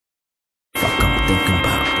thinking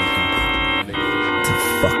about? The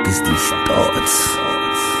fuck is these thoughts?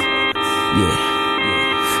 Yeah.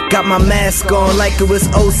 Got my mask on like it was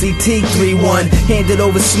OCT 3-1. Handed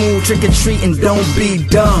over smooth, trick or treating, don't be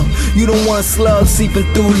dumb. You don't want slugs seeping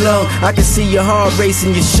through lung. I can see your heart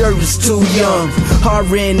racing, your shirt is too young.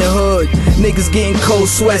 Hard in the hood, niggas getting cold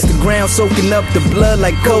sweats. The ground soaking up the blood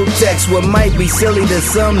like Kotex. What might be silly to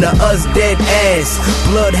some, to us dead ass.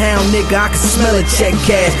 Bloodhound nigga, I can smell a check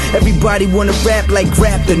cash. Everybody wanna rap like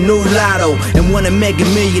rap the new lotto, and wanna make a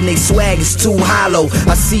million, they swag is too hollow.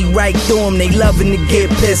 I see right through them, they loving to get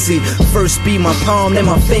pissed. First be my palm, then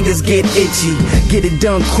my fingers get itchy. Get it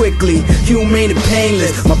done quickly, humane and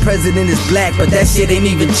painless. My president is black, but that shit ain't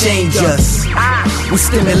even change us. We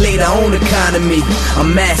stimulate our own economy.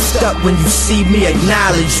 I'm masked up when you see me,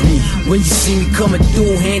 acknowledge me. When you see me coming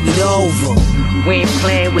through, hand it over. We ain't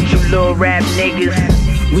playing with you little rap niggas.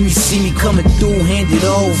 When you see me coming through, hand it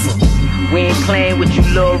over. We ain't playing with you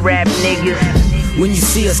little rap niggas. When you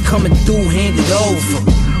see us coming through, hand it over.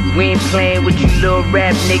 We ain't playing with you little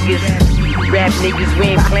rap niggas. Rap niggas, we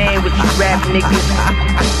ain't playing with you rap niggas.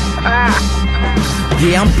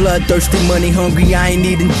 Yeah, I'm bloodthirsty, money hungry, I ain't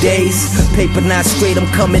eating days. Paper not straight, I'm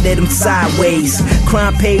coming at them sideways.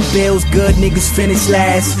 Crime paid bills, good niggas finish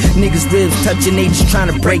last. Niggas ribs touching, they just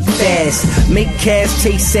trying to break fast. Make cash,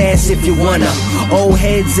 chase ass if you wanna. Old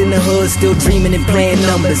heads in the hood still dreaming and playing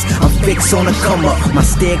numbers. I'm fixed on a come up, my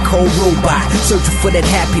stare cold robot. Searching for that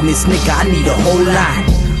happiness, nigga, I need a whole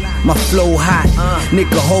lot. My flow hot,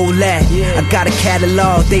 nigga, hold that. I got a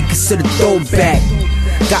catalog, they consider throwback.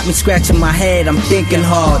 Got me scratching my head, I'm thinking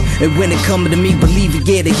hard. And when it come to me, believe it,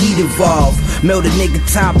 yeah, the heat involved. Melt a nigga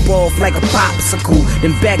top off like a popsicle.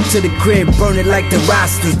 Then back to the crib, burn it like the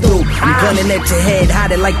rosters do. I'm gunning at your head,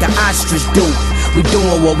 hide it like the ostrich do. We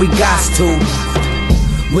doing what we got to.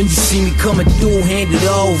 When you see me coming through, hand it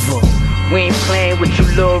over. We ain't playing with you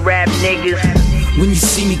little rap niggas. When you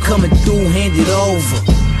see me coming through, hand it over.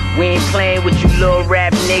 We ain't playing with you little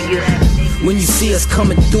rap niggas. When you see us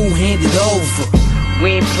coming through, hand it over. We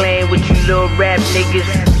ain't playing with you little rap niggas.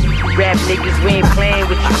 Rap niggas, we ain't playing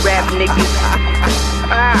with you rap niggas.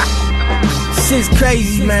 Shit's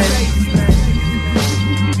crazy, man.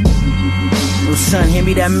 Yo, son, hand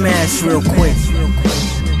me that mask real quick.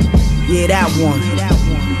 Yeah, that one.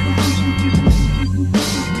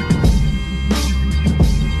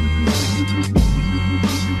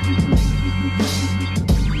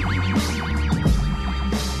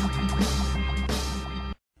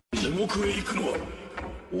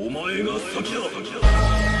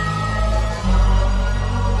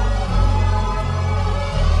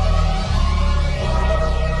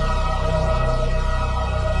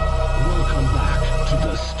 Welcome back to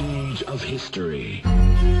the stage of history.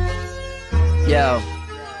 Yo,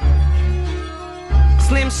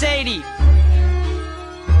 Slim Shady.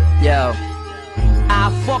 Yo,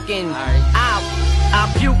 I'll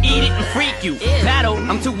puke, eat it, and freak you. Battle,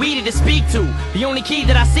 I'm too weedy to speak to. The only key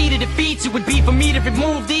that I see to defeat you would be for me to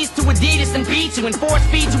remove these two Adidas and beat you and force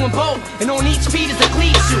feed you in both. And on each feet is a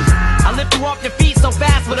cleat shoe. I lift you off your feet so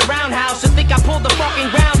fast with a roundhouse, you think I pulled the fucking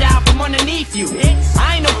ground out from underneath you.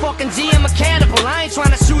 I ain't no fucking GM or cannibal. I ain't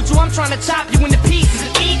trying to shoot you, I'm trying to chop you into pieces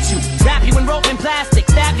and eat you. Wrap you in rope and plastic,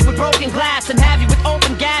 stab you with broken glass, and have you with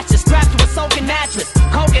open gashes, strapped to a soaking mattress.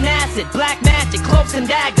 Coke and acid, black magic, cloaks and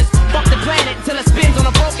daggers. Fuck the planet until it spins on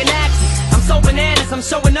a broken axis. I'm so bananas, I'm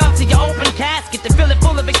showing up to your open casket to fill it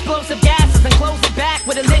full of explosive gases and close it back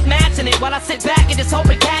with a lit match in it while I sit back and just hope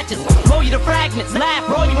it catches. Blow you to fragments, laugh,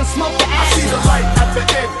 roll you and smoke the ashes. I see the light at the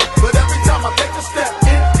end, but every time I take a step,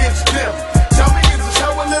 it gets dim. Tell me, is this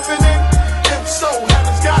how we're living in? If so,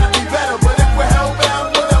 heaven's gotta be better, but if we're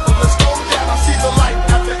hellbound, whatever, let's go down. I see the light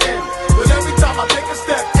at the end, but every time I take a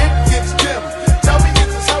step, it gets dim. Tell me, is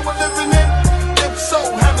this how we're living in? If so,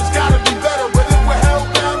 heaven's gotta be better, but if we're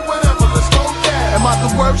hellbound, whatever, let's go down. Am I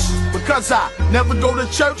the worst? Because I never go to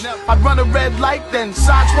church. I run a red light, then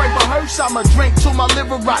sideswipe a hearse. I'ma drink till my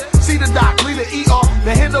liver rot. See the doc, lead the ER,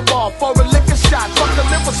 then hit the ball for a liquor shot. Fuck the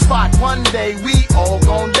liver spot. One day we all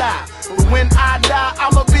gon' die. But when I die,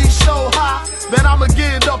 I'ma be so high that I'ma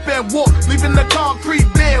get up and walk, leaving the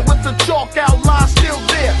concrete bare with the chalk outline still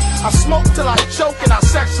there. I smoke till I choke and I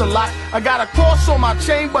sex a lot. I got a cross on my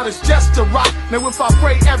chain, but it's just a rock. Now if I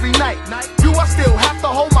pray every night, do I still have to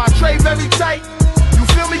hold my tray very tight? You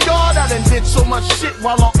feel me, God? I done did so much shit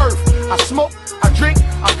while on earth. I smoke, I drink,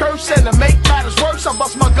 I curse, and to make matters worse, I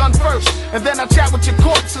bust my gun first. And then I chat with your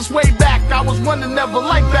corpses way back. I was one that never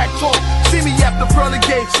liked back talk. See me at the pearly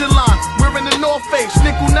gates in line, wearing the North Face,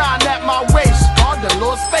 nickel 9 at my waist. Hard to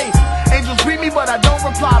Lord's faith. Angels greet me, but I don't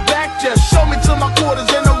reply back. Just show me to my quarters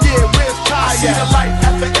and oh yeah, where's Ty? I see the light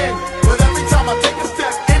at the end, but every time I take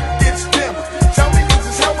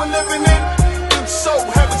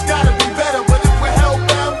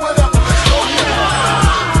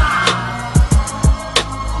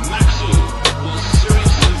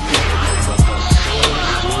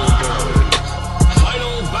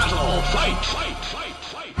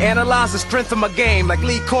Analyze the strength of my game like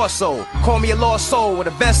Lee Corso. Call me a lost soul with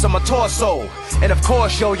a vest on my torso. And of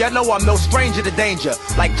course, yo, y'all know I'm no stranger to danger.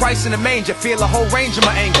 Like Christ in the manger, feel a whole range of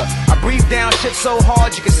my anger. I breathe down shit so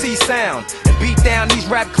hard you can see sound. And beat down these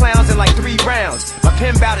rap clowns in like 3 rounds. My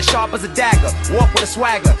pen bout as sharp as a dagger. Walk with a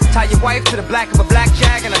swagger. Tie your wife to the black of a black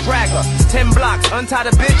jag and I drag her. 10 blocks, untie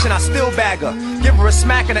the bitch and I still bag her. Give her a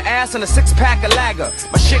smack in the ass and a 6-pack of lager.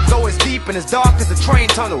 My shit go as deep and as dark as a train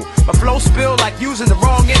tunnel. My flow spill like using the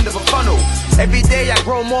wrong end of a funnel. Every day I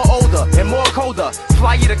grow more older and more colder.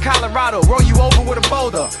 Fly you to Colorado, roll you over with a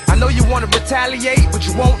boulder. I know you wanna retaliate, but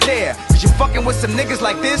you won't dare. Cause you're fucking with some niggas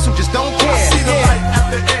like this who just don't care. I see the light at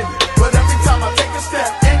the end, but every time I take a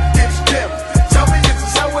step